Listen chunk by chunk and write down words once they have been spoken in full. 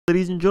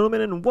Ladies and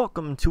gentlemen, and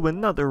welcome to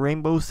another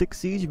Rainbow Six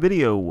Siege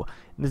video.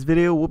 In this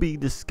video, we'll be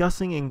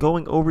discussing and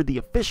going over the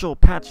official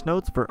patch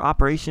notes for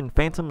Operation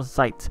Phantom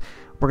Sight.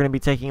 We're going to be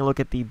taking a look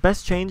at the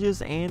best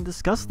changes and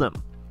discuss them.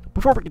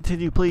 Before we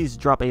continue, please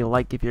drop a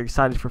like if you're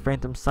excited for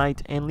Phantom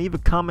Sight, and leave a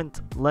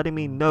comment letting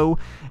me know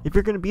if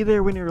you're going to be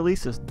there when it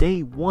releases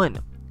day 1.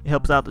 It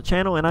helps out the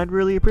channel and I'd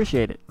really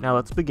appreciate it. Now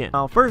let's begin.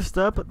 Now first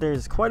up,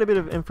 there's quite a bit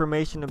of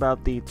information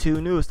about the two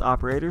newest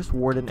operators,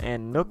 Warden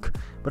and Nook,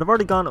 but I've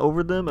already gone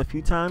over them a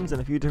few times in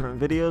a few different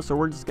videos, so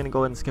we're just going to go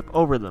ahead and skip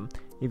over them.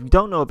 If you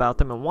don't know about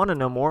them and want to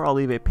know more, I'll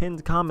leave a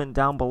pinned comment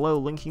down below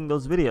linking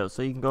those videos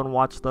so you can go and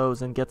watch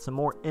those and get some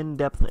more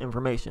in-depth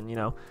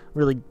information,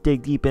 really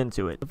dig deep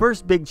into it. The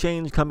first big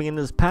change coming in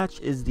this patch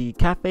is the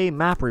cafe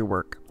map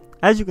rework.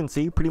 As you can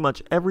see, pretty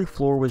much every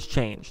floor was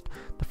changed.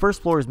 The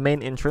first floor's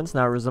main entrance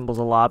now resembles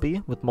a lobby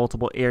with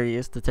multiple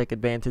areas to take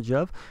advantage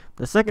of.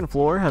 The second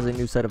floor has a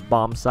new set of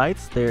bomb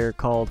sites. They're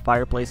called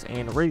Fireplace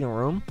and Reading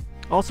Room.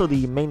 Also,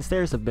 the main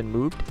stairs have been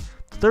moved.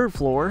 The third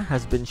floor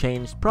has been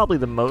changed probably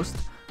the most.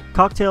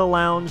 Cocktail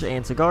lounge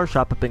and cigar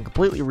shop have been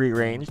completely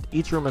rearranged.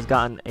 Each room has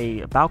gotten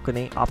a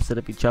balcony opposite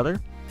of each other.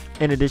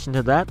 In addition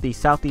to that, the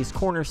southeast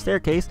corner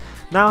staircase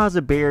now has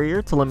a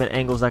barrier to limit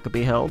angles that could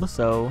be held,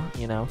 so,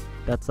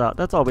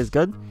 that's always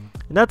good.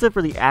 And that's it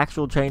for the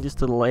actual changes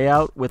to the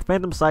layout. With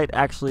Phantom Sight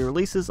actually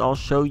releases, I'll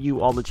show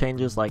you all the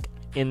changes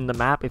in the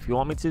map if you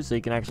want me to, so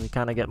you can actually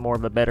kind of get more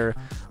of a better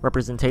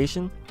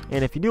representation.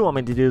 And if you do want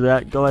me to do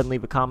that, go ahead and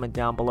leave a comment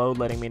down below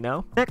letting me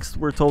know. Next,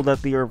 we're told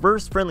that the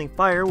reverse friendly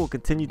fire will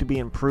continue to be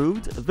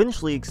improved.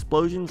 Eventually,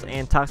 explosions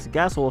and toxic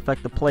gas will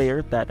affect the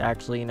player that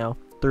actually,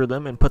 through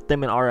them and put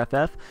them in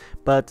RFF,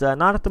 but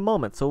not at the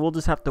moment, so we'll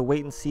just have to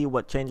wait and see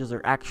what changes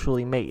are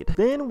actually made.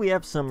 Then we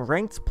have some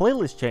ranked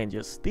playlist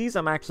changes. These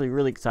I'm actually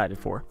really excited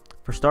for.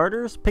 For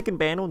starters, pick and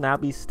ban will now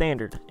be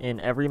standard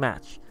in every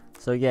match.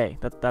 So yay,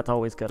 that's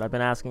always good. I've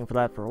been asking for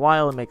that for a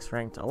while. It makes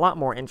ranked a lot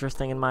more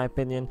interesting in my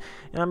opinion,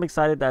 and I'm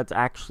excited that it's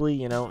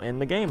actually, in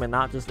the game and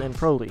not just in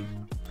Pro League.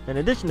 In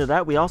addition to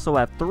that, we also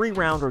have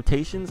 3-round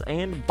rotations,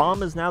 and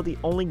bomb is now the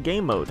only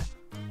game mode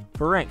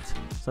for ranked.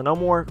 So no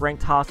more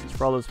ranked hostage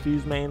for all those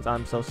fuse mains.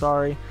 I'm so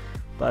sorry,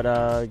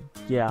 but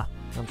yeah,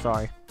 I'm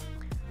sorry.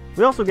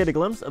 We also get a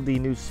glimpse of the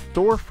new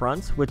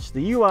storefront, which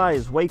the UI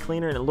is way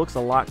cleaner and it looks a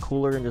lot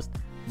cooler and just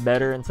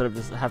better instead of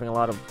just having a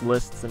lot of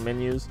lists and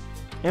menus.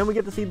 And we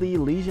get to see the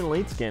Legion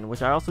Elite skin,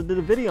 which I also did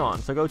a video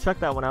on, so go check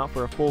that one out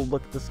for a full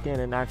look at the skin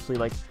and actually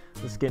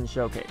the skin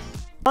showcase.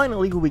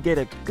 Finally, we get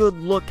a good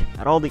look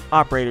at all the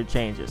operator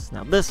changes.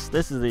 Now this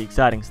is the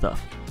exciting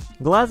stuff.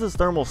 Glaz's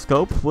thermal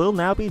scope will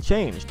now be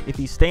changed. If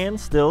he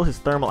stands still, his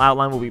thermal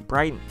outline will be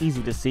bright and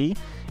easy to see.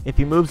 If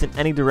he moves in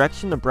any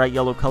direction, the bright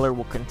yellow color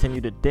will continue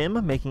to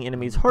dim, making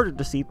enemies harder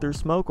to see through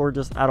smoke or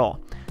just at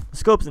all. The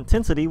scope's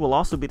intensity will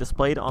also be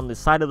displayed on the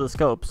side of the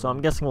scope, so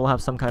I'm guessing we'll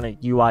have some kind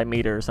of UI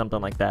meter or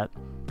something like that.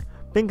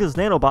 Finka's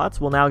nanobots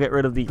will now get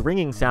rid of the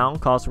ringing sound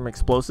caused from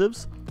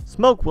explosives.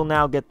 Smoke will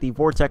now get the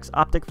Vortex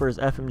optic for his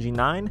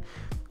FMG9,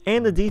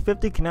 and the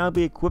D50 can now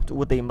be equipped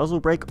with a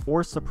muzzle brake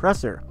or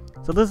suppressor.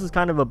 So this is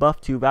kind of a buff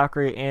to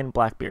Valkyrie and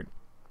Blackbeard.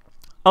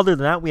 Other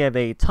than that, we have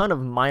a ton of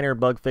minor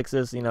bug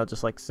fixes,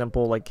 just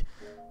simple,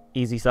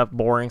 easy stuff,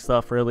 boring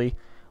stuff really.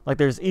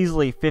 There's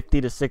easily 50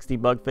 to 60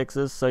 bug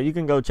fixes, so you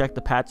can go check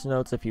the patch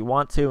notes if you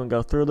want to and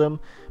go through them.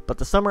 But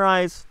to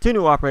summarize, 2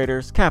 new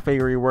operators, cafe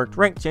reworked,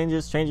 rank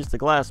changes to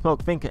Glaz,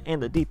 Smoke, Finka,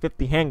 and the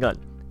D50 handgun.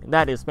 And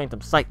that is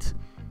Phantom Sight.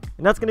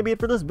 And that's going to be it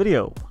for this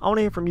video. I want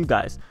to hear from you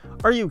guys.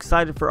 Are you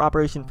excited for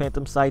Operation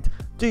Phantom Sight?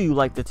 Do you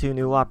like the 2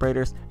 new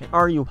operators? And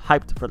are you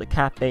hyped for the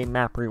cafe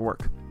map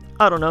rework?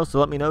 I don't know, so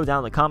let me know down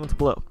in the comments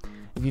below.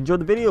 If you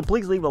enjoyed the video,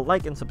 please leave a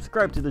like and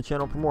subscribe to the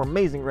channel for more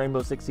amazing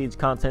Rainbow Six Siege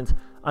content.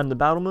 I'm the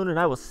Battle Moon, and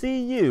I will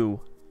see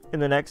you in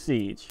the next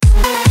siege.